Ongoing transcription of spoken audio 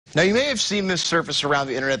Now, you may have seen this surface around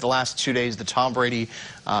the internet the last 2 days, the Tom Brady,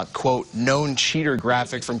 quote, known cheater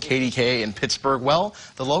graphic from KDKA in Pittsburgh. Well,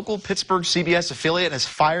 the local Pittsburgh CBS affiliate has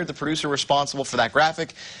fired the producer responsible for that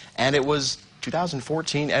graphic, and it was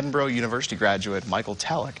 2014 Edinburgh University graduate Michael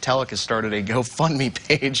Telek. Telek has started a GoFundMe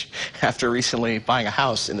page after recently buying a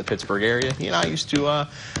house in the Pittsburgh area. He and I used to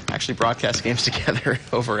actually broadcast games together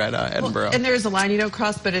over at Edinburgh. Well, and there's a line you don't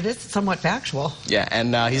cross, but it is somewhat factual. Yeah, and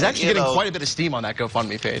he's actually getting quite a bit of steam on that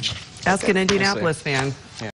GoFundMe page. Ask an Indianapolis fan.